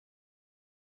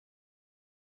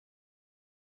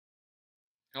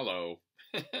Hello.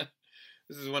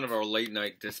 This is one of our late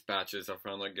night dispatches. I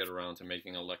finally get around to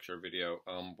making a lecture video.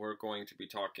 We're going to be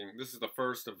talking, this is the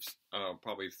first of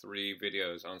probably 3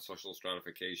 videos on social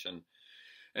stratification.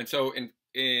 And so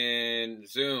in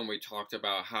Zoom, we talked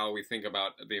about how we think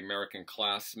about the American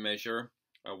class measure,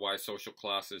 why social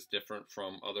class is different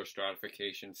from other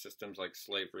stratification systems like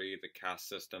slavery, the caste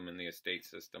system, and the estate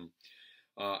system.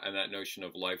 And that notion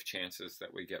of life chances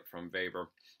that we get from Weber.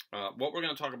 What we're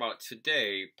going to talk about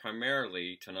today,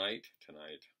 primarily tonight,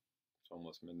 it's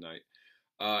almost midnight,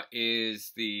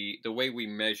 is the way we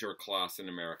measure class in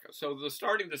America. So the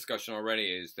starting discussion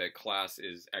already is that class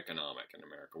is economic in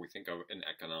America. We think of an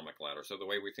economic ladder. So the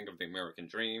way we think of the American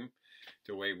dream,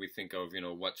 the way we think of,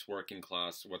 what's working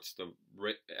class, what's the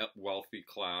wealthy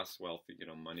class, wealthy,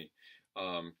 money.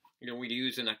 We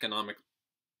use an economic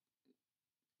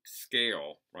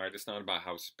scale, right? It's not about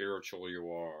how spiritual you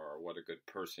are, or what a good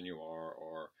person you are,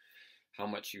 or how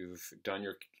much you've done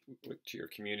to your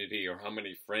community, or how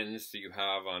many friends do you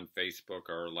have on Facebook,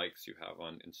 or likes you have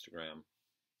on Instagram,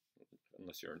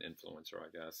 unless you're an influencer,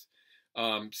 I guess.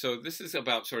 So this is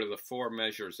about sort of the 4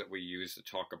 measures that we use to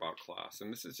talk about class,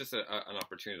 and this is just an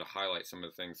opportunity to highlight some of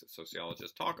the things that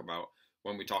sociologists talk about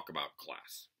when we talk about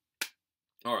class.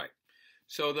 All right.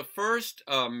 So the first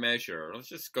measure, let's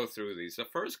just go through these. The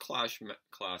first class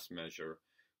measure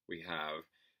we have,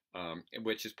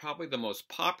 which is probably the most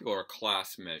popular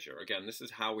class measure. Again, this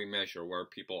is how we measure where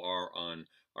people are on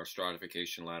our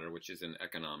stratification ladder, which is an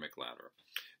economic ladder.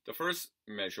 The first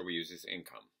measure we use is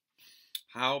income.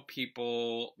 How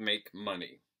people make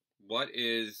money. What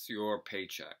is your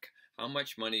paycheck? How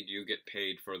much money do you get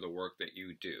paid for the work that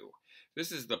you do?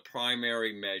 This is the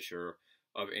primary measure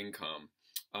of income.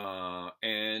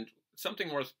 And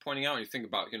something worth pointing out when you think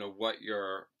about, what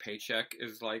your paycheck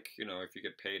is like, if you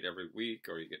get paid every week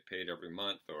or you get paid every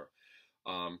month, or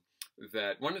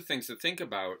that one of the things to think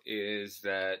about is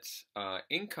that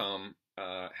income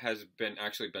has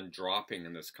actually been dropping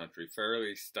in this country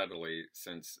fairly steadily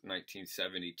since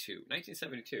 1972.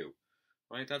 1972,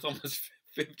 right? That's almost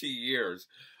 50 years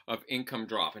of income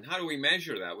drop. And how do we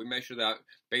measure that? We measure that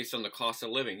based on the cost of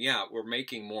living. Yeah, we're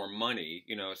making more money.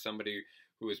 Somebody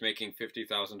who was making $50,000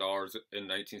 in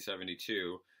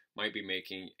 1972 might be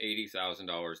making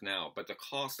 $80,000 now. But the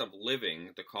cost of living,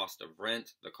 the cost of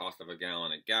rent, the cost of a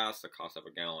gallon of gas, the cost of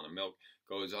a gallon of milk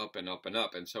goes up and up and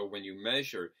up. And so when you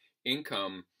measure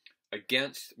income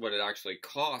against what it actually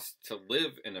costs to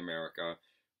live in America,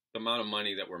 the amount of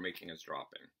money that we're making is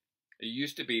dropping. It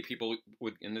used to be people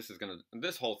would, and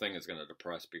this whole thing is going to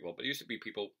depress people, but it used to be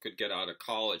people could get out of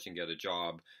college and get a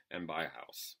job and buy a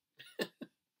house.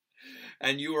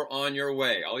 And you were on your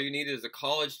way. All you needed is a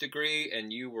college degree,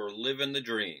 and you were living the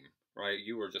dream, right?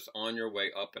 You were just on your way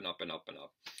up and up and up and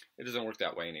up. It doesn't work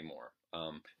that way anymore.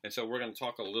 And so we're going to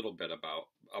talk a little bit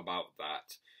about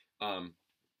that.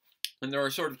 And there are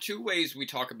sort of 2 ways we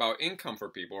talk about income for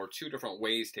people, or 2 different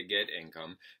ways to get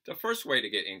income. The first way to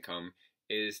get income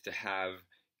is to have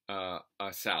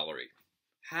a salary.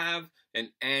 Have an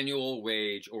annual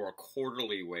wage or a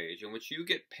quarterly wage in which you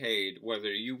get paid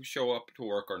whether you show up to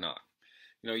work or not.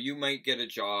 You might get a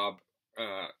job,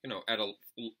 at a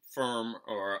firm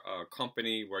or a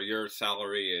company where your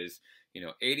salary is,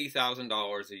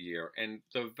 $80,000 a year. And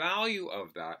the value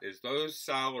of that is those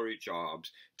salary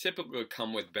jobs typically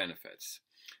come with benefits.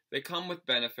 They come with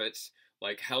benefits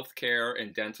like health care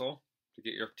and dental to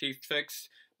get your teeth fixed.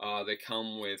 They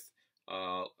come with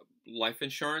life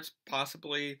insurance,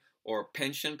 possibly, or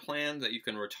pension plan that you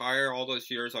can retire. All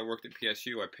those years I worked at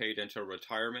PSU, I paid into a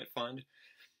retirement fund,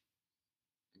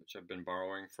 which I've been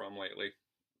borrowing from lately.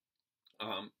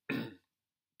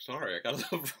 Sorry, I got a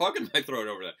little frog in my throat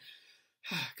over that.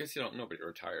 I guess nobody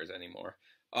retires anymore.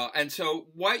 And so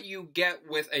what you get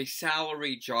with a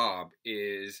salary job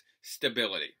is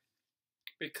stability.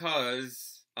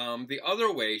 Because the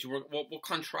other ways, we'll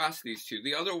contrast these 2.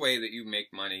 The other way that you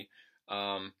make money,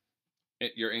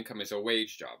 your income, is a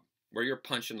wage job, where you're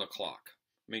punching the clock.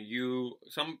 I mean,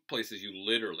 some places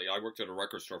I worked at a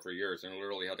record store for years, and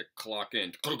literally had to clock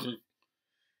in,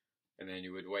 and then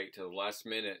you would wait till the last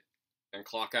minute and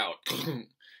clock out,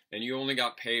 and you only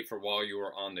got paid for while you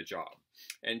were on the job.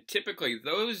 And typically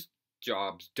those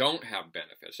jobs don't have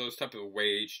benefits. Those type of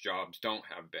wage jobs don't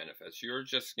have benefits. You're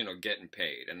just, getting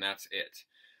paid, and that's it.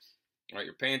 Right?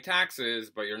 You're paying taxes,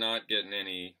 but you're not getting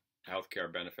any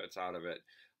healthcare benefits out of it.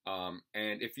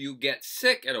 And if you get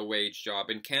sick at a wage job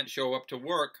and can't show up to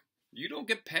work, you don't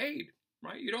get paid,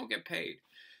 right? You don't get paid.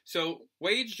 So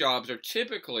wage jobs are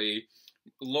typically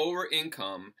lower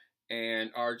income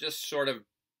and are just sort of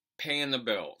paying the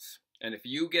bills. And if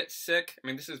you get sick, I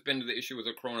mean, this has been the issue with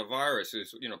the coronavirus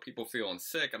is, people feeling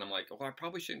sick. And I'm like, well, I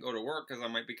probably shouldn't go to work because I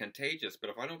might be contagious. But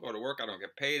if I don't go to work, I don't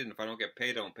get paid. And if I don't get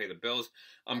paid, I don't pay the bills.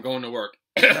 I'm going to work.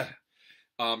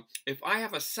 If I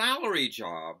have a salary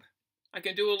job, I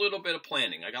can do a little bit of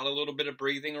planning. I got a little bit of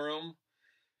breathing room.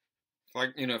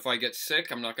 If I get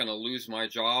sick, I'm not going to lose my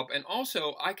job. And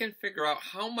also, I can figure out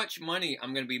how much money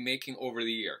I'm going to be making over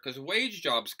the year. Because wage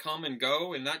jobs come and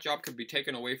go, and that job could be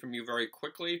taken away from you very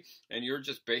quickly, and you're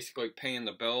just basically paying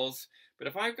the bills. But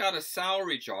if I've got a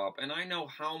salary job, and I know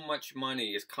how much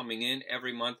money is coming in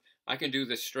every month, I can do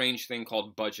this strange thing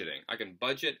called budgeting. I can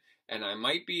budget, and I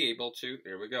might be able to,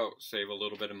 here we go, save a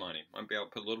little bit of money. I might be able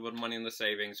to put a little bit of money in the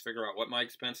savings, figure out what my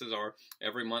expenses are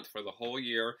every month for the whole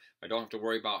year. I don't have to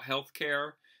worry about health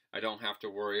care. I don't have to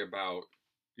worry about,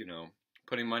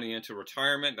 putting money into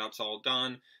retirement. That's all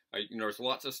done. There's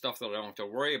lots of stuff that I don't have to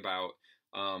worry about,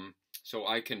 so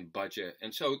I can budget.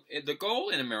 And so the goal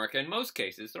in America, in most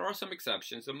cases, there are some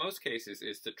exceptions, in most cases,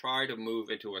 is to try to move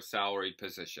into a salaried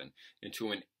position,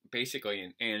 into basically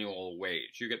an annual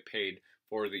wage. You get paid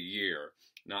for the year,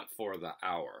 not for the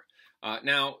hour.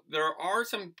 Now, there are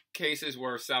some cases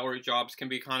where salary jobs can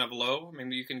be kind of low. I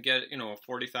mean, you can get, a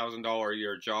 $40,000 a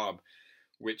year job,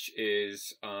 which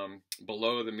is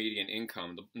below the median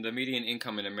income. The median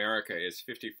income in America is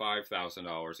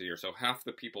 $55,000 a year. So half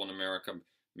the people in America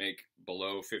make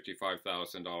below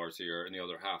 $55,000 a year, and the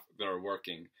other half that are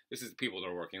working. This is the people that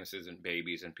are working. This isn't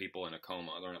babies and people in a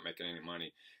coma. They're not making any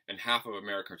money. And half of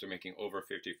Americans are making over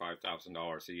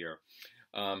 $55,000 a year.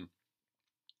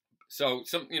 So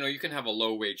you can have a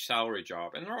low wage salary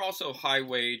job, and there are also high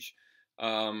wage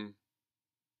jobs.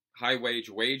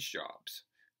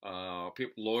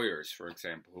 Lawyers, for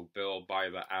example, who bill by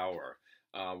the hour.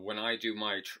 When I do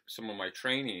some of my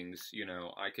trainings,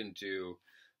 I can do.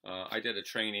 I did a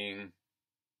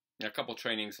couple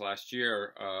trainings last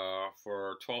year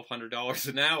for $1,200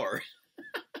 an hour.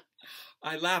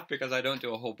 I laugh because I don't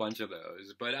do a whole bunch of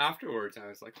those, but afterwards I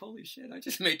was like, holy shit, I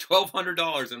just made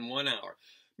 $1,200 in 1 hour.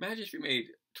 Imagine if you made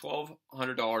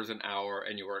 $1,200 an hour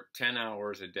and you work 10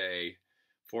 hours a day,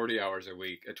 40 hours a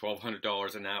week at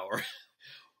 $1,200 an hour.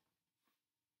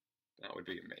 That would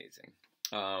be amazing.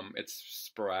 It's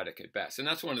sporadic at best. And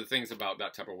that's one of the things about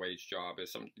that type of wage job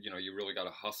is you really got to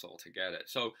hustle to get it.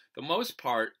 So the most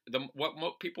part,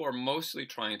 what people are mostly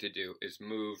trying to do is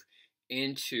move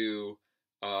into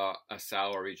a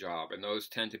salary job, and those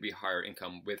tend to be higher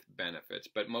income with benefits.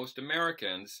 But most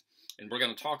Americans, and we're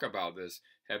going to talk about this,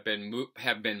 have been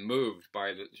moved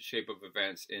by the shape of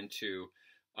events into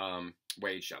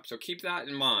wage jobs. So keep that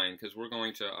in mind, because we're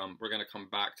going to come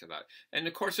back to that. And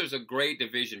of course, there's a great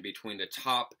division between the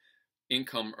top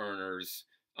income earners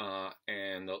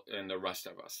and the rest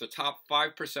of us. The top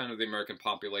 5% of the American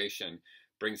population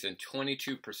brings in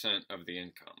 22% of the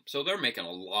income. So they're making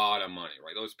a lot of money,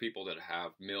 right? Those people that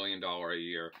have $1 million a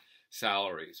year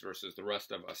salaries versus the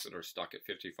rest of us that are stuck at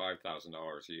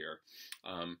 $55,000 a year.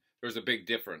 There's a big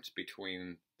difference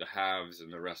between the haves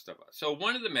and the rest of us. So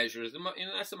one of the measures,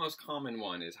 that's the most common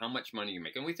one, is how much money you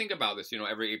make. And we think about this,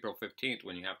 every April 15th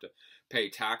when you have to pay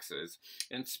taxes.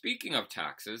 And speaking of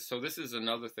taxes, so this is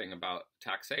another thing about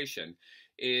taxation,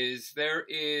 is there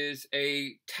is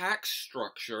a tax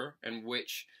structure in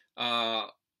which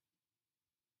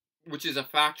is a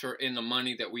factor in the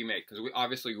money that we make, because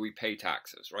obviously we pay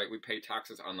taxes, right? We pay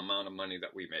taxes on the amount of money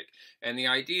that we make. And the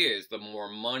idea is the more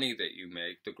money that you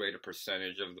make, the greater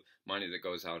percentage of the money that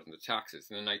goes out in the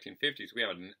taxes. In the 1950s, we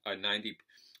had a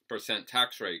 90%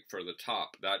 tax rate for the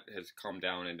top. That has come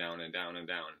down and down and down and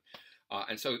down.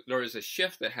 And so there is a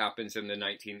shift that happens in the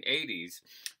 1980s,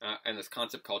 and this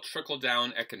concept called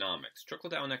trickle-down economics.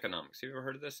 Trickle-down economics, have you ever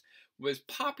heard of this? Was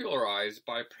popularized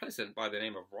by a president by the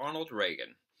name of Ronald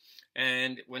Reagan.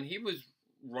 And when he was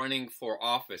running for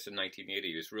office in 1980,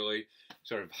 he was really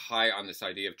sort of high on this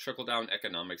idea of trickle-down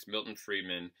economics. Milton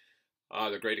Friedman,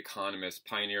 the great economist,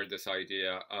 pioneered this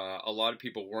idea. A lot of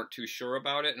people weren't too sure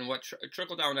about it. And what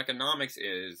trickle-down economics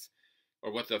is,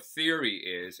 or what the theory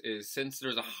is since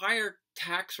there's a higher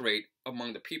tax rate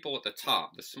among the people at the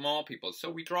top, the small people. So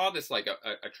we draw this like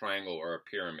a triangle or a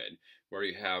pyramid where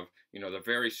you have, the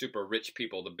very super rich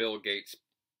people, the Bill Gates,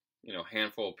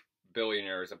 handful of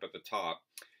billionaires up at the top,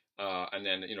 and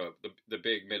then the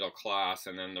big middle class,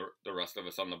 and then the rest of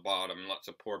us on the bottom, lots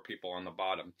of poor people on the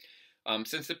bottom.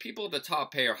 Since the people at the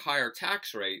top pay a higher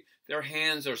tax rate, their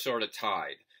hands are sort of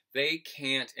tied. They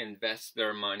can't invest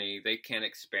their money, they can't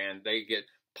expand, they get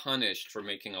punished for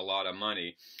making a lot of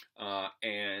money,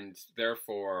 and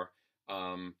therefore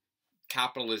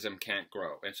capitalism can't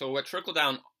grow. And so what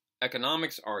trickle-down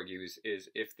economics argues is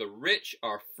if the rich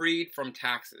are freed from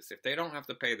taxes, if they don't have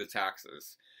to pay the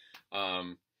taxes,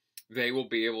 they will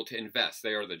be able to invest.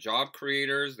 They are the job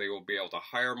creators. They will be able to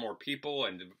hire more people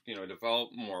and, you know,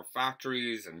 develop more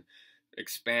factories and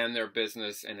expand their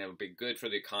business, and it will be good for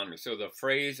the economy. So the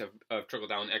phrase of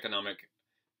trickle-down economics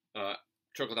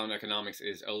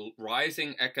is a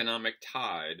rising economic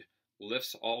tide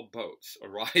lifts all boats. A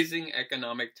rising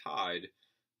economic tide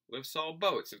lifts all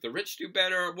boats. If the rich do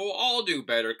better, we'll all do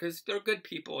better because they're good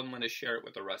people and want to share it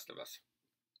with the rest of us.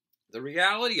 The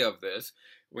reality of this,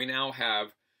 we now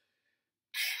have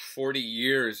 40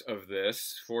 years of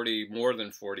this, more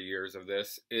than 40 years of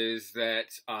this, is that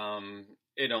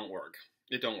it don't work.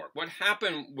 It don't work. What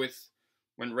happened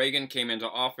when Reagan came into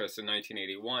office in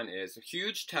 1981 is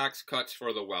huge tax cuts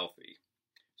for the wealthy.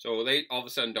 So they all of a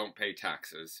sudden don't pay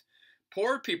taxes.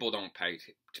 Poor people don't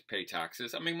pay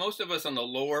taxes. I mean, most of us on the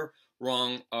lower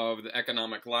rung of the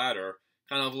economic ladder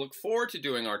kind of look forward to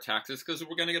doing our taxes because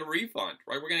we're going to get a refund,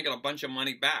 right? We're going to get a bunch of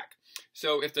money back.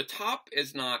 So if the top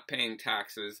is not paying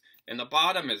taxes and the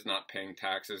bottom is not paying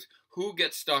taxes, who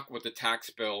gets stuck with the tax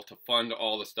bill to fund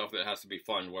all the stuff that has to be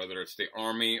funded, whether it's the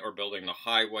army or building the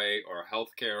highway or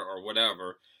healthcare or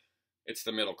whatever? It's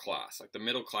the middle class. Like the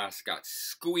middle class got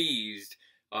squeezed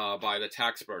by the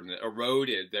tax burden that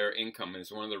eroded their income, and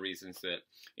is one of the reasons that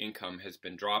income has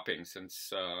been dropping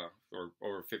since for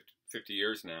over 50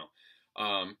 years now.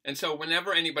 And so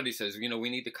whenever anybody says, you know, we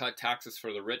need to cut taxes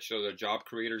for the rich so they're job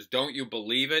creators, don't you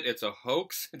believe it? It's a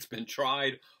hoax. It's been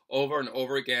tried over and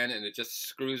over again, and it just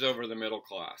screws over the middle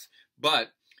class.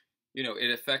 But, you know,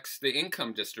 it affects the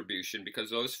income distribution because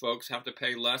those folks have to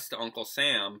pay less to Uncle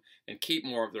Sam and keep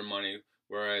more of their money,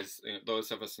 whereas, you know,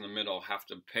 those of us in the middle have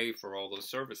to pay for all those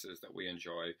services that we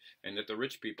enjoy and that the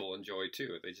rich people enjoy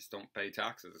too. They just don't pay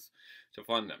taxes to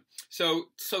fund them. So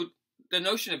the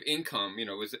notion of income, you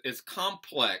know, is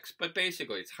complex, but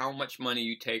basically it's how much money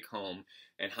you take home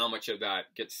and how much of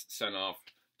that gets sent off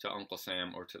to Uncle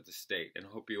Sam or to the state. And I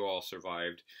hope you all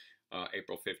survived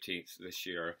April 15th this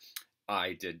year.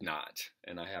 I did not,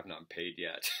 and I have not paid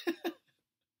yet.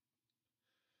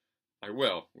 I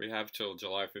will. We have till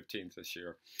July 15th this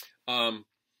year.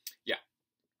 Yeah.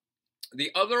 The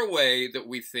other way that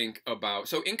we think about,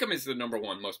 so income is the number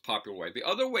one most popular way. The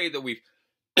other way that we,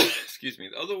 excuse me,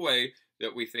 the other way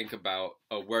that we think about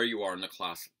where you are in the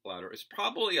class ladder is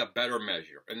probably a better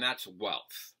measure, and that's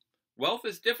wealth. Wealth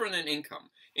is different than income.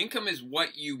 Income is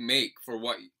what you make for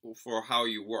how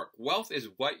you work. Wealth is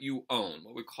what you own,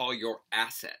 what we call your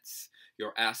assets.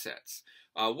 Your assets.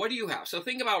 What do you have? So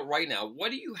think about right now,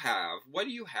 what do you have? What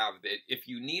do you have that if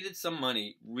you needed some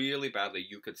money really badly,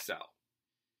 you could sell?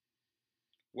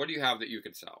 What do you have that you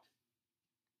could sell?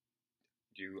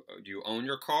 Do you own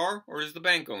your car, or does the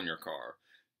bank own your car?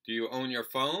 Do you own your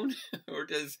phone, or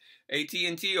does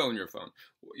AT&T own your phone?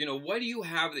 You know, what do you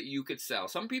have that you could sell?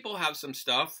 Some people have some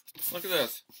stuff. Look at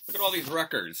this. Look at all these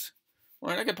records.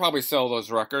 Well, I could probably sell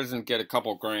those records and get a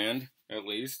couple grand, at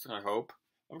least, I hope.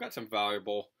 I've got some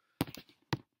valuable...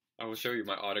 I will show you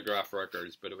my autograph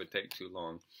records, but it would take too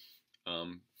long.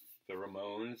 The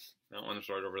Ramones, that one's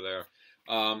right over there.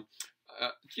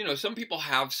 You know, some people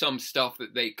have some stuff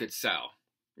that they could sell,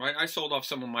 right? I sold off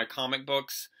some of my comic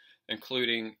books,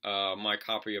 including my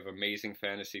copy of Amazing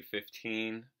Fantasy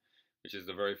 15, which is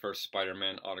the very first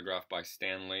Spider-Man autographed by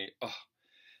Stan Lee. Oh,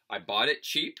 I bought it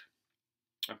cheap.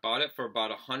 I bought it for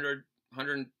about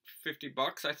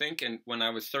 $150, I think, and when I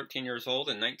was 13 years old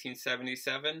in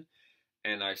 1977.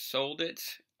 And I sold it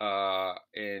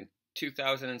in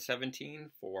 2017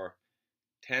 for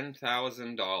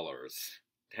 $10,000.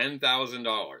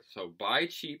 $10,000. So buy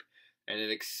cheap, and it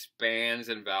expands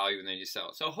in value, and then you sell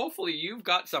it. So hopefully you've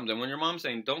got something. When your mom's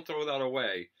saying, don't throw that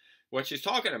away, what she's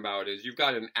talking about is you've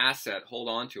got an asset, hold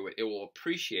on to it. It will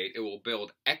appreciate, it will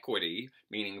build equity,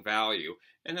 meaning value,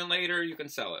 and then later you can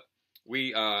sell it.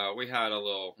 We had a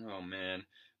little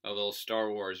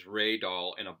Star Wars Rey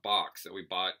doll in a box that we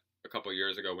bought a couple of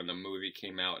years ago when the movie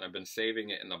came out, and I've been saving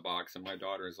it in the box, and my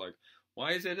daughter is like,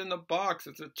 why is it in the box?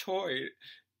 It's a toy.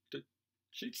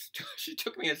 She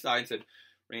took me aside and said,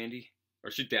 Randy, or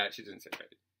she didn't say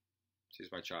Randy.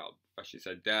 She's my child. She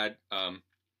said, Dad,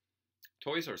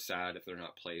 toys are sad if they're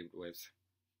not played with.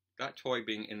 That toy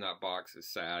being in that box is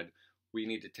sad. We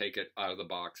need to take it out of the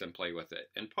box and play with it.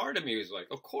 And part of me is like,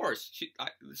 of course,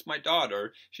 it's my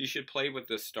daughter. She should play with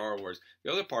this Star Wars.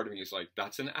 The other part of me is like,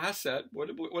 that's an asset. What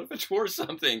if it's worth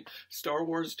something? Star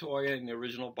Wars toy in the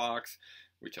original box.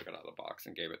 We took it out of the box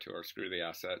and gave it to her. Screw the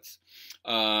assets.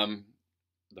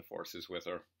 The Force is with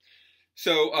her.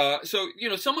 So you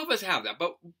know, some of us have that.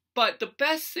 But the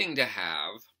best thing to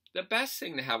have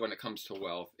when it comes to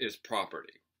wealth is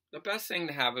property. The best thing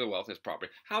to have with wealth is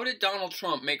property. How did Donald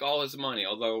Trump make all his money?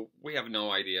 Although we have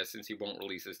no idea, since he won't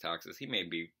release his taxes. He may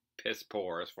be piss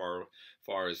poor as far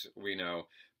as we know.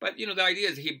 But, you know, the idea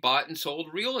is he bought and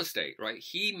sold real estate, right?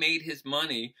 He made his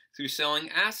money through selling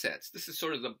assets. This is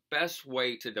sort of the best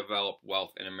way to develop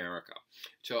wealth in America,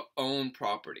 to own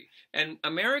property. And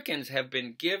Americans have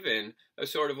been given a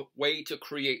sort of way to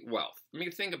create wealth. I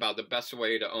mean, think about the best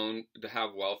way to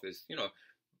have wealth is, you know,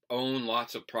 own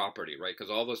lots of property, right?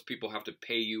 Because all those people have to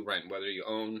pay you rent, whether you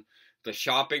own the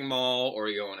shopping mall or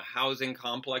you own a housing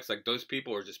complex. Like, those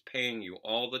people are just paying you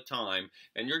all the time,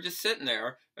 and you're just sitting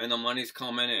there and the money's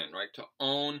coming in, right? To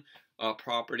own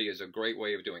property is a great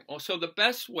way of doing. Also, the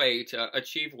best way to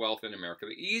achieve wealth in America,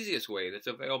 the easiest way that's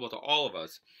available to all of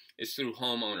us, is through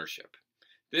home ownership.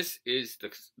 This is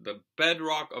the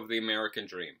bedrock of the American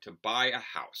dream, to buy a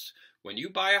house. When you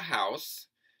buy a house,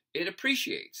 it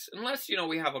appreciates, unless, you know,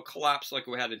 we have a collapse like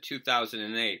we had in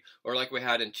 2008 or like we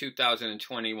had in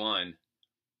 2021.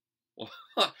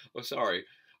 Well, sorry.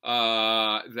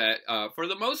 For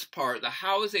the most part,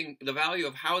 the value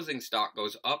of housing stock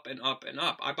goes up and up and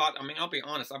up. I'll be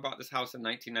honest, I bought this house in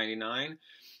 1999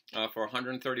 for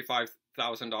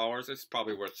 $135,000. It's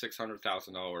probably worth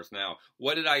 $600,000 now.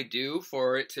 What did I do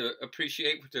for it to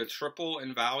appreciate, to triple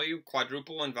in value,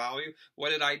 quadruple in value? What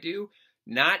did I do?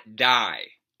 Not die.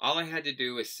 All I had to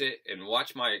do is sit and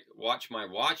watch my watch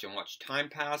and watch time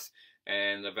pass,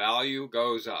 and the value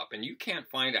goes up. And you can't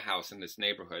find a house in this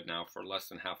neighborhood now for less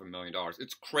than $500,000.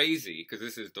 It's crazy, because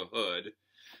this is the hood.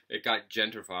 It got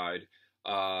gentrified.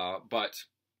 But,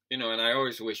 you know, and I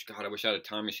always wish, God, I wish I had a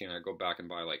time machine. I'd go back and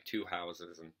buy like 2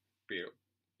 houses and be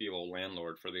a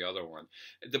landlord for the other one.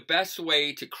 The best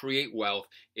way to create wealth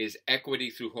is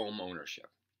equity through home ownership.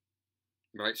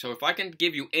 Right, so if I can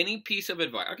give you any piece of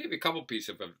advice, I'll give you a couple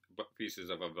pieces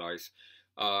of advice,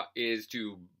 is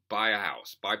to buy a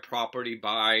house, buy property,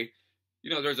 you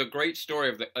know, there's a great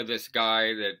story of this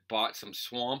guy that bought some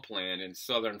swampland in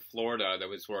southern Florida that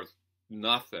was worth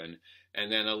nothing,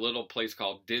 and then a little place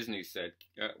called Disney said,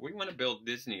 we want to build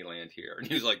Disneyland here, and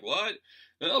he's like, what?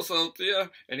 Well, so, yeah,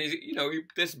 and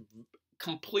this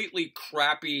completely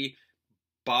crappy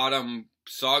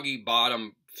soggy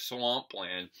bottom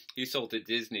swampland, he sold to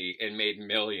Disney and made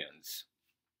millions,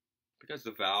 because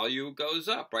the value goes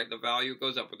up, right? The value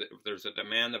goes up. If there's a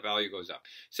demand, the value goes up.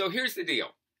 So here's the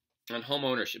deal on home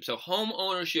ownership. So home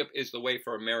ownership is the way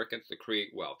for Americans to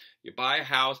create wealth. You buy a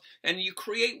house and you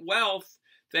create wealth,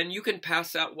 then you can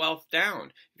pass that wealth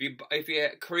down. If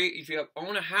you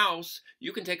own a house,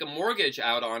 you can take a mortgage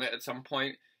out on it at some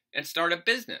point and start a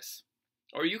business.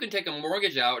 Or you can take a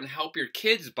mortgage out and help your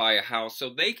kids buy a house so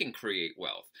they can create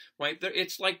wealth, right?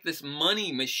 It's like this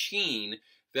money machine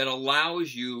that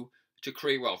allows you to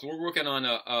create wealth. We're working on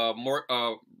a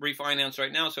refinance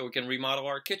right now so we can remodel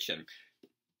our kitchen.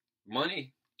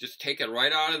 Money, just take it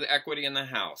right out of the equity in the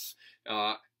house.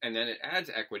 And then it adds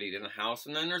equity to the house,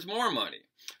 and then there's more money.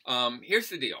 Here's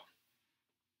the deal.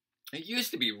 It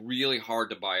used to be really hard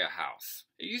to buy a house.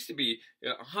 It used to be,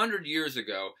 100 years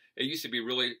ago, it used to be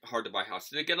really hard to buy a house.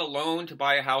 To get a loan to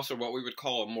buy a house, or what we would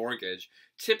call a mortgage,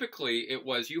 typically it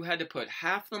was you had to put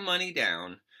half the money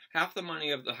down, half the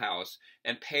money of the house,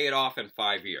 and pay it off in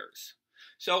 5 years.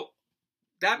 So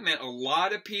that meant a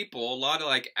lot of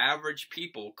like average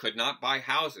people could not buy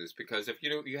houses, because if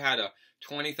you had a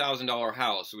 $20,000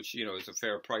 house, which, you know, is a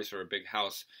fair price for a big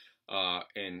house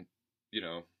in, you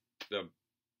know, the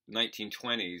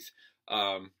 1920s,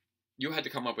 you had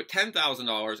to come up with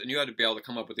 $10,000, and you had to be able to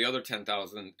come up with the other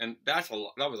 $10,000, and that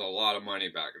was a lot of money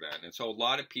back then. And so a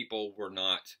lot of people were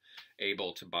not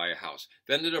able to buy a house.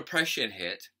 Then the Depression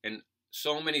hit, and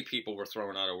so many people were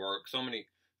thrown out of work.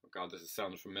 Oh God, this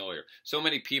sounds familiar. So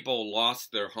many people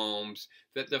lost their homes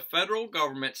that the federal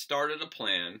government started a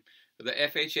plan, the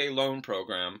FHA loan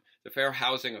program, the Fair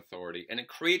Housing Authority, and it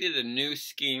created a new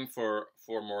scheme for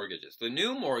mortgages. The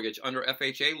new mortgage under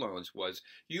FHA loans was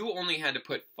you only had to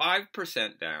put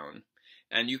 5% down,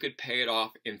 and you could pay it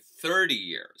off in 30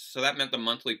 years. So that meant the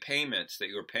monthly payments that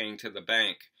you were paying to the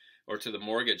bank or to the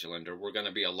mortgage lender were going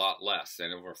to be a lot less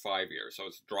than over 5 years. So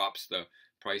it drops the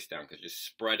price down because you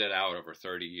spread it out over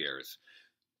 30 years.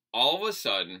 All of a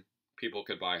sudden, people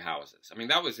could buy houses. I mean,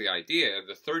 that was the idea.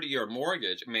 The 30-year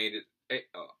mortgage made it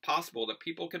possible that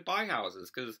people could buy houses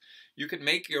because you could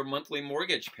make your monthly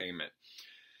mortgage payment.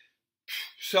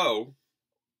 So,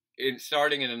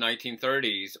 starting in the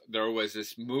 1930s, there was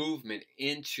this movement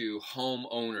into home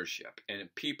ownership,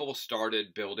 and people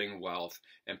started building wealth,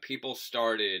 and people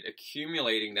started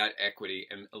accumulating that equity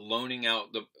and loaning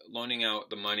out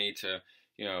the money to,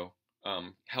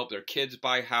 help their kids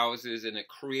buy houses, and it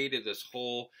created this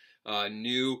whole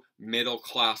new middle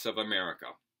class of America.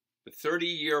 The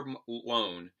 30-year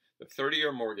loan, the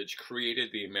 30-year mortgage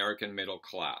created the American middle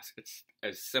class. It's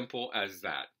as simple as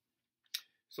that.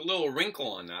 There's a little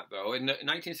wrinkle on that, though. In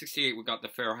 1968, we got the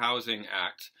Fair Housing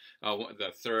Act,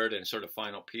 the third and sort of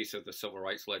final piece of the civil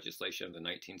rights legislation of the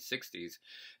 1960s.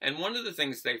 And one of the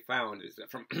things they found is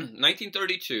that from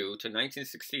 1932 to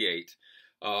 1968,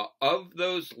 of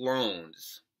those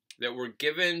loans that were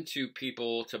given to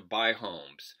people to buy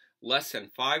homes, less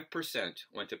than 5%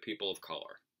 went to people of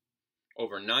color.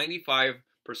 Over 95%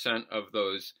 of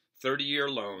those 30-year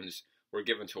loans were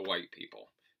given to white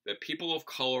people. The people of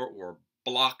color were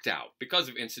blocked out because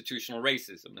of institutional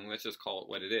racism, and let's just call it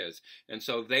what it is. And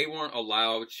so they weren't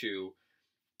allowed to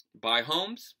buy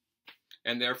homes,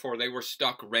 and therefore they were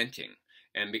stuck renting.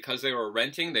 And because they were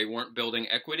renting, they weren't building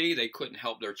equity. They couldn't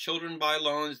help their children buy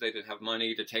loans. They didn't have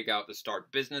money to take out to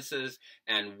start businesses,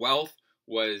 and wealth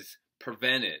was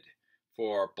prevented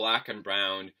for black and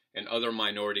brown and other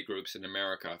minority groups in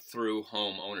America through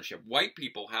home ownership. White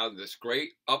people had this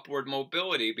great upward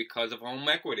mobility because of home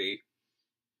equity,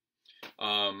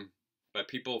 but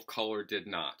people of color did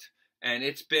not. And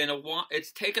it's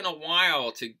taken a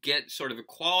while to get sort of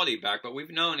equality back, but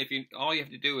we've known all you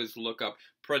have to do is look up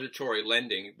predatory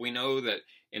lending. We know that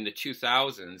in the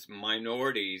 2000s,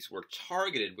 minorities were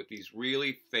targeted with these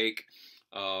really fake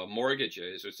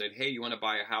mortgages, or said, hey, you want to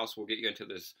buy a house, we'll get you into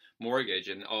this mortgage,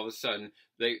 and all of a sudden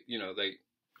they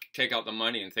take out the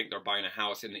money and think they're buying a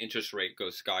house, and the interest rate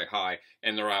goes sky high,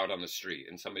 and they're out on the street,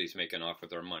 and somebody's making off with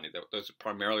their money. Those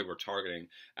primarily were targeting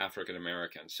African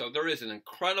Americans. So there is an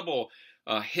incredible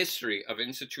history of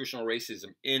institutional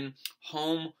racism in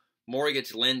home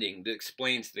mortgage lending that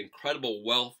explains the incredible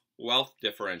wealth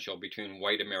differential between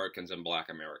white Americans and black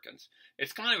Americans.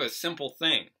 It's kind of a simple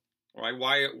thing, right?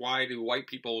 Why do white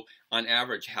people on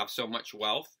average have so much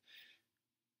wealth?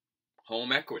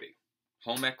 Home equity.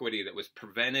 Home equity that was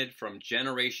prevented from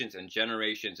generations and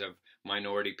generations of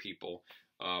minority people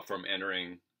from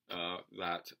entering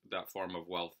that form of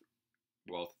wealth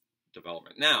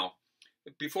development. Now,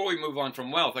 before we move on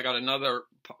from wealth, I got another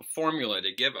formula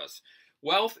to give us.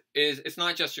 Wealth it's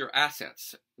not just your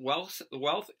assets. Wealth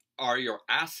are your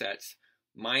assets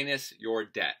minus your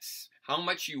debts. How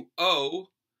much you owe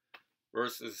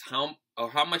versus how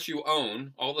much you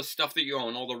own, all the stuff that you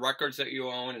own, all the records that you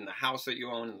own, and the house that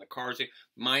you own, and the cars,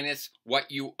 minus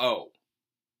what you owe.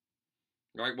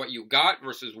 Right? What you got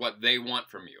versus what they want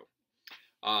from you.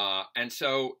 And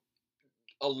so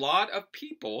a lot of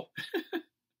people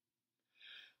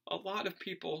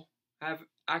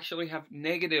actually have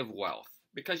negative wealth,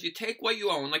 because you take what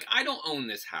you own. Like, I don't own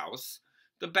this house.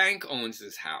 The bank owns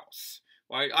this house.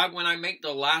 Right? When I make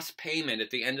the last payment at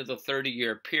the end of the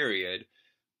 30-year period,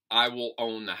 I will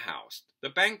own the house. The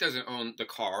bank doesn't own the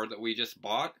car that we just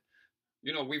bought.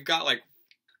 We've got like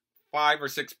 5 or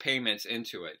 6 payments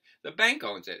into it. The bank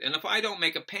owns it. And if I don't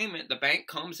make a payment, the bank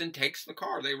comes and takes the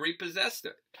car. They repossessed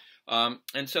it.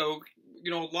 And so,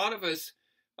 a lot of us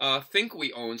think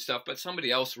we own stuff, but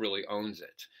somebody else really owns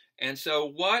it. And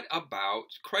so what about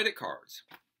credit cards?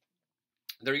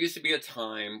 There used to be a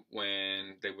time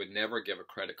when they would never give a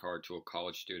credit card to a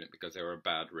college student because they were a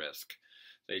bad risk.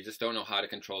 They just don't know how to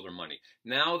control their money.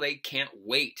 Now they can't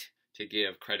wait to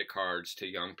give credit cards to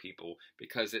young people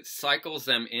because it cycles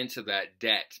them into that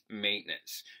debt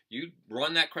maintenance. You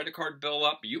run that credit card bill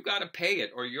up, you got to pay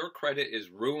it, or your credit is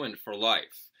ruined for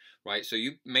life, right? So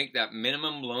you make that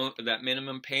minimum loan, that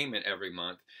minimum payment every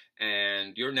month,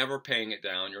 and you're never paying it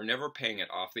down. You're never paying it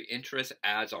off. The interest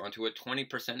adds onto it,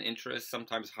 20% interest,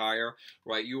 sometimes higher,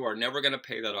 right? You are never going to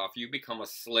pay that off. You become a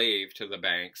slave to the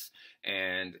banks,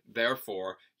 and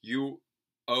therefore you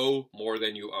owe more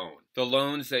than you own. The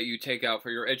loans that you take out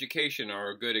for your education are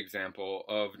a good example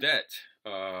of debt,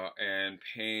 and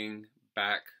paying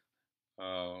back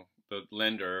the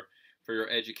lender for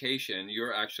your education.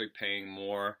 You're actually paying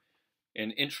more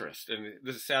in interest. And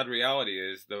the sad reality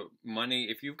is the money,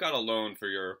 if you've got a loan for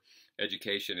your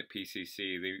education at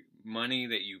PCC, the money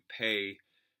that you pay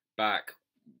back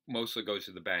mostly goes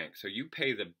to the bank. So you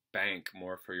pay the bank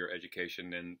more for your education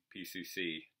than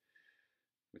PCC,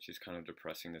 which is kind of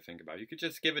depressing to think about. You could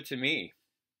just give it to me.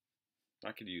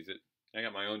 I could use it. I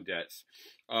got my own debts.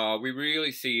 We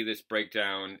really see this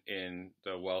breakdown in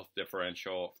the wealth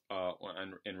differential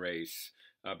in race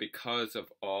because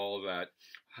of all that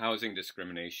housing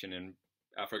discrimination and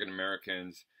African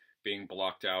Americans being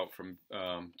blocked out from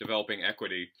developing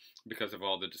equity because of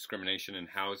all the discrimination in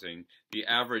housing. The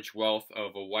average wealth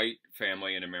of a white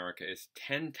family in America is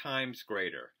 10 times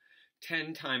greater.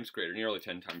 10 times greater, nearly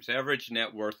 10 times. The average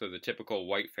net worth of the typical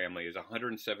white family is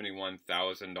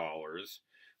 $171,000,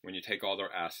 when you take all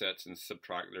their assets and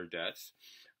subtract their debts.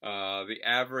 The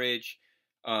average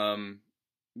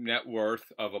net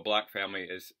worth of a black family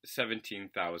is $17,000.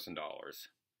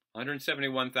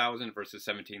 $171,000 versus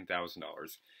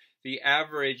 $17,000. The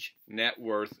average net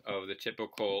worth of the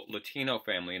typical Latino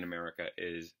family in America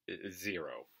is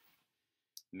zero,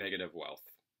 negative wealth,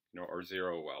 or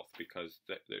zero wealth, because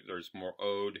there's more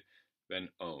owed than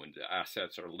owned. The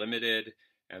assets are limited,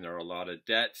 and there are a lot of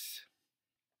debts.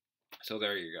 So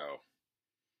there you go.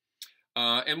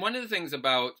 And one of the things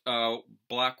about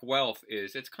black wealth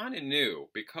is it's kind of new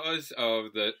because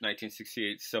of the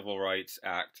 1968 Civil Rights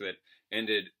Act that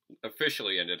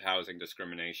officially ended housing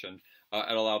discrimination.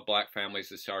 It allowed black families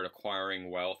to start acquiring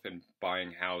wealth and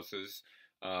buying houses.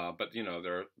 But,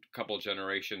 they're a couple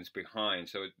generations behind,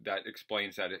 so that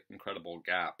explains that incredible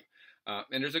gap.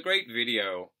 And there's a great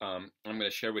video I'm going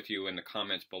to share with you in the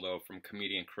comments below from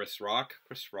comedian Chris Rock.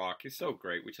 Chris Rock, he's so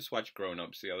great. We just watched Grown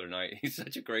Ups the other night. He's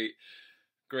such a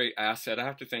great asset. I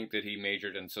have to think that he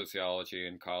majored in sociology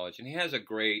in college, and he has a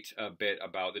great bit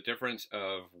about the difference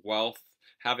of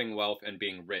having wealth and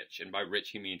being rich. And by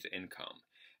rich, he means income.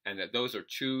 And that those are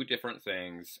two different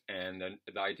things, and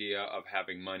the idea of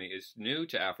having money is new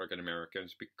to African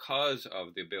Americans because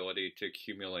of the ability to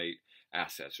accumulate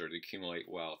assets or to accumulate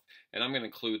wealth. And I'm going to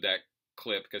include that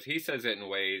clip because he says it in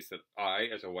ways that I,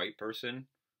 as a white person,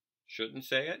 shouldn't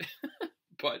say it.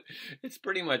 But it's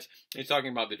pretty much, he's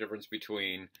talking about the difference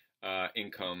between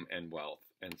income and wealth.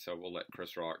 And so we'll let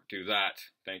Chris Rock do that.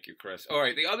 Thank you, Chris. All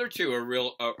right, the other two are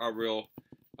real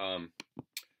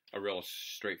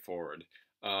straightforward.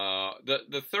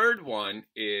 The third one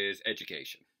is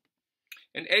education.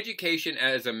 And education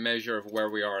as a measure of where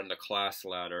we are in the class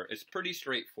ladder is pretty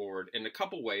straightforward in a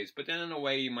couple ways, but then in a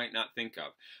way you might not think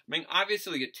of. I mean,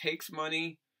 obviously it takes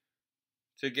money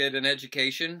to get an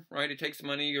education, right? It takes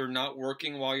money. You're not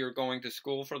working while you're going to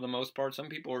school for the most part. Some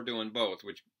people are doing both,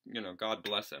 which, God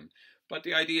bless them. But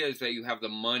the idea is that you have the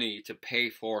money to pay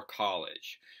for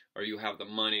college, or you have the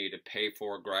money to pay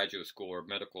for graduate school or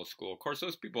medical school. Of course,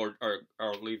 those people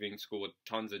are leaving school with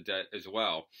tons of debt as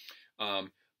well.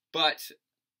 But,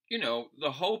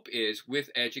 the hope is with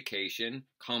education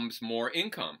comes more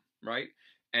income, right?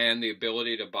 And the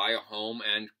ability to buy a home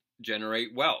and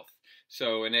generate wealth.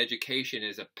 So an education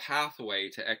is a pathway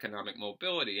to economic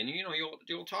mobility. And,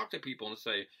 you'll talk to people and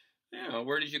say,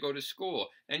 where did you go to school?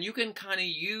 And you can kind of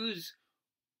use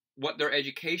what their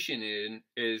education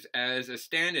is as a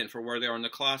stand-in for where they are in the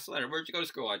class ladder. Where'd you go to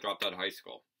school? I dropped out of high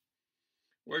school.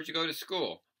 Where'd you go to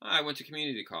school? I went to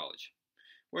community college.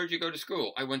 Where'd you go to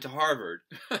school? I went to Harvard.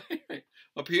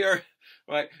 Up here,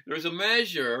 right? There's a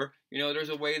measure, there's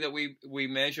a way that we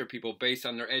measure people based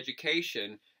on their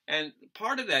education. And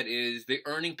part of that is the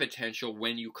earning potential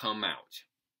when you come out.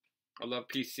 I love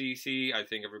PCC. I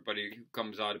think everybody who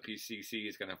comes out of PCC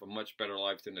is going to have a much better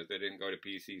life than if they didn't go to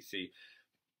PCC.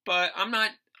 But I'm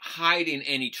not hiding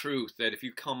any truth that if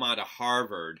you come out of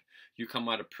Harvard, you come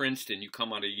out of Princeton, you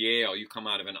come out of Yale, you come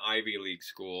out of an Ivy League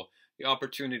school, the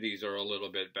opportunities are a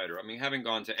little bit better. I mean, having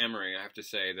gone to Emory, I have to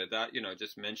say that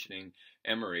just mentioning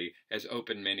Emory has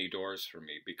opened many doors for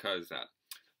me because that.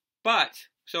 But,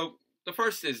 so the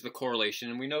first is the correlation,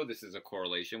 and we know this is a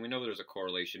correlation. We know there's a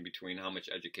correlation between how much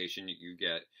education you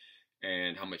get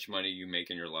and how much money you make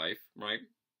in your life, right?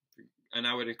 And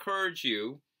I would encourage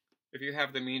you, if you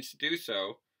have the means to do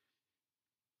so,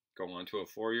 go on to a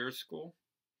 4-year school,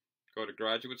 go to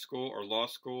graduate school or law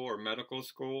school or medical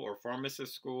school or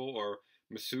pharmacist school or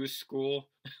masseuse school,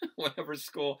 whatever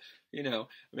school,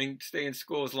 stay in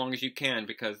school as long as you can,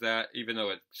 because that, even though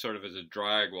it sort of is a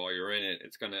drag while you're in it,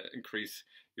 it's going to increase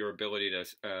your ability to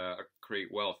create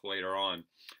wealth later on.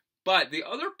 But the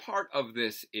other part of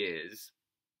this is,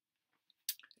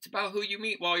 it's about who you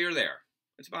meet while you're there.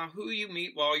 It's about who you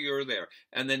meet while you're there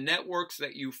and the networks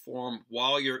that you form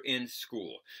while you're in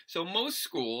school. So most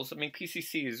schools,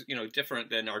 PCC is,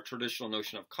 different than our traditional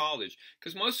notion of college,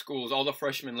 because most schools, all the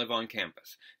freshmen live on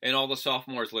campus and all the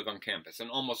sophomores live on campus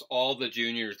and almost all the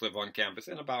juniors live on campus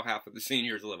and about half of the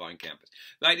seniors live on campus.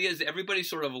 The idea is everybody's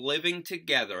sort of living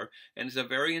together, and it's a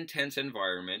very intense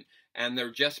environment. And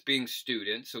they're just being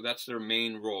students, so that's their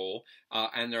main role,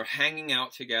 and they're hanging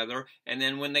out together, and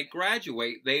then when they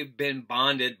graduate, they've been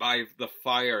bonded by the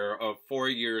fire of 4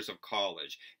 years of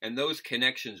college, and those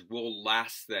connections will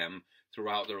last them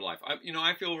throughout their life.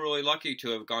 I feel really lucky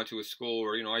to have gone to a school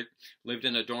where, I lived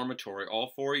in a dormitory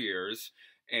all 4 years,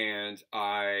 and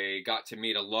I got to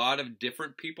meet a lot of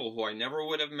different people who I never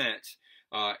would have met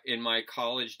in my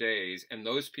college days, and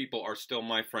those people are still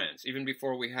my friends. Even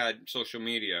before we had social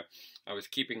media, I was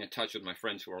keeping in touch with my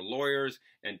friends who are lawyers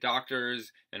and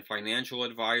doctors and financial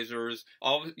advisors.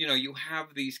 All, you know, you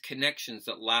have these connections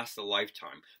that last a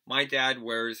lifetime. My dad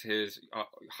wears his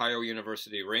Ohio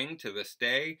University ring to this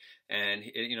day, and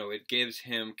you know, it gives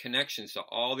him connections to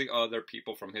all the other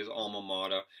people from his alma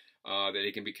mater that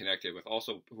he can be connected with,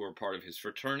 also who are part of his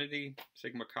fraternity,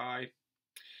 Sigma Chi.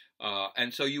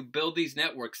 And so you build these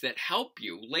networks that help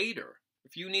you later.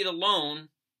 If you need a loan,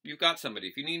 you've got somebody.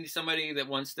 If you need somebody that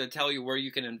wants to tell you where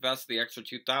you can invest the extra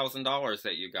 $2,000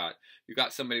 that you got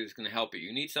somebody that's going to help you.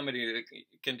 You need somebody that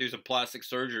can do some plastic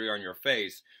surgery on your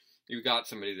face, you got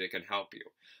somebody that can help you.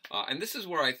 And this is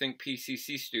where I think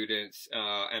PCC students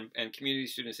and community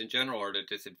students in general are at a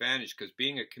disadvantage, because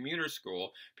being a commuter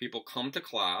school, people come to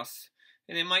class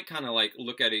and they might kind of like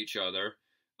look at each other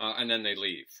and then they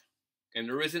leave. And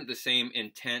there isn't the same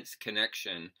intense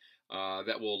connection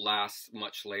that will last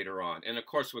much later on. And of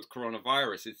course, with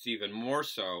coronavirus, it's even more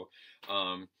so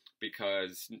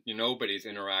because nobody's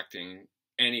interacting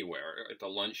anywhere at the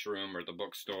lunchroom or the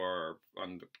bookstore or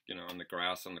on the, on the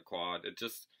grass on the quad. It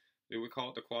just, we call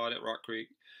it the quad at Rock Creek.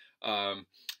 That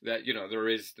there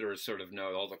is sort of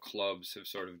all the clubs have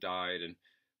sort of died, and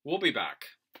we'll be back.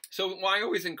 So I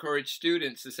always encourage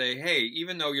students to say, hey,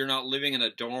 even though you're not living in a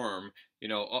dorm,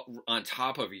 on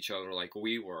top of each other like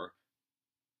we were,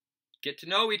 get to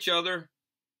know each other,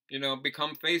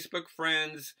 become Facebook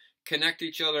friends, connect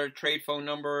each other, trade phone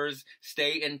numbers,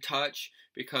 stay in touch,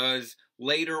 because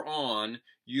later on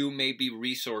you may be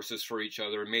resources for each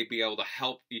other, may be able to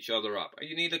help each other up.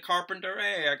 You need a carpenter?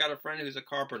 Hey, I got a friend who's a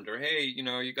carpenter. Hey,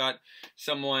 you got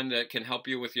someone that can help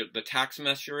you with the tax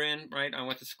mess you're in, right? I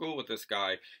went to school with this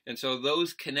guy. And so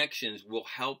those connections will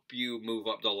help you move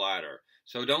up the ladder.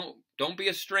 So don't be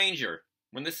a stranger.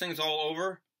 When this thing's all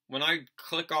over, when I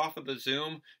click off of the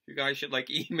Zoom, you guys should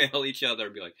email each other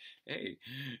and be like, hey,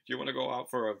 do you want to go out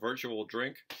for a virtual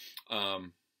drink?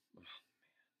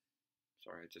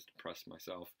 Sorry, I just depressed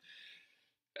myself.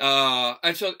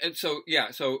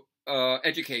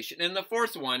 Education. And the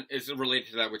fourth one is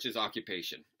related to that, which is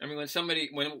occupation. I mean,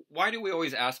 why do we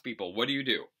always ask people, what do you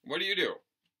do? What do you do?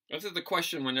 This is the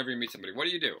question whenever you meet somebody. What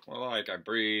do you do? Well, I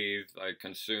breathe, I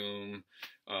consume,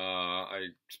 I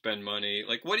spend money.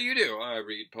 What do you do? I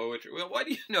read poetry. Well, what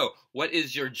do you know? What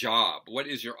is your job? What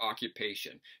is your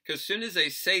occupation? Because as soon as they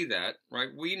say that, right,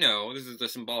 we know, this is the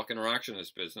symbolic interaction of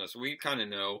this business, we kind of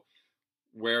know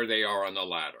where they are on the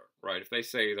ladder, right? If they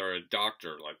say they're a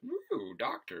doctor, ooh,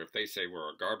 doctor. If they say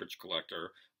we're a garbage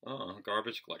collector,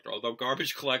 garbage collector. Although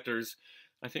garbage collectors,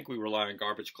 I think we rely on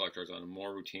garbage collectors on a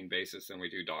more routine basis than we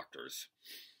do doctors.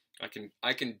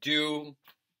 I can do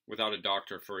without a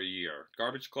doctor for a year.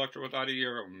 Garbage collector without a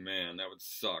year, oh man, that would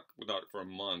suck. Without for a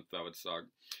month, that would suck.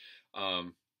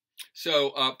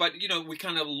 But we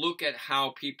kind of look at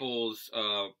how people's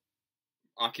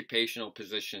occupational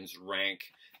positions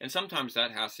rank. And sometimes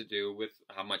that has to do with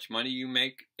how much money you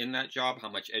make in that job, how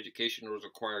much education was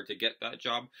required to get that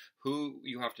job, who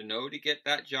you have to know to get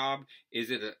that job.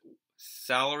 Is it a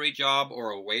salary job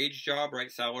or a wage job,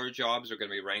 right? Salary jobs are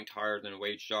going to be ranked higher than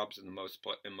wage jobs in most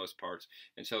parts.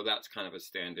 And so that's kind of a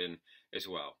stand-in as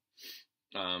well.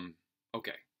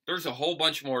 Okay, there's a whole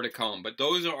bunch more to come, but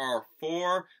those are our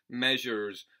 4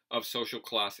 measures of social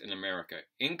class in America.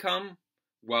 Income,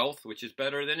 wealth, which is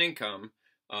better than income.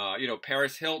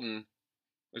 Paris Hilton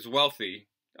is wealthy.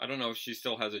 I don't know if she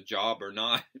still has a job or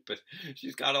not, but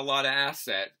she's got a lot of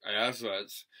assets.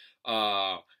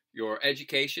 Your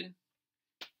education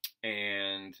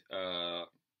and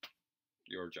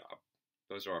your job.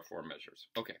 Those are our 4 measures.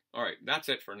 Okay. All right. That's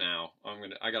it for now.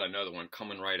 I got another one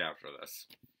coming right after this.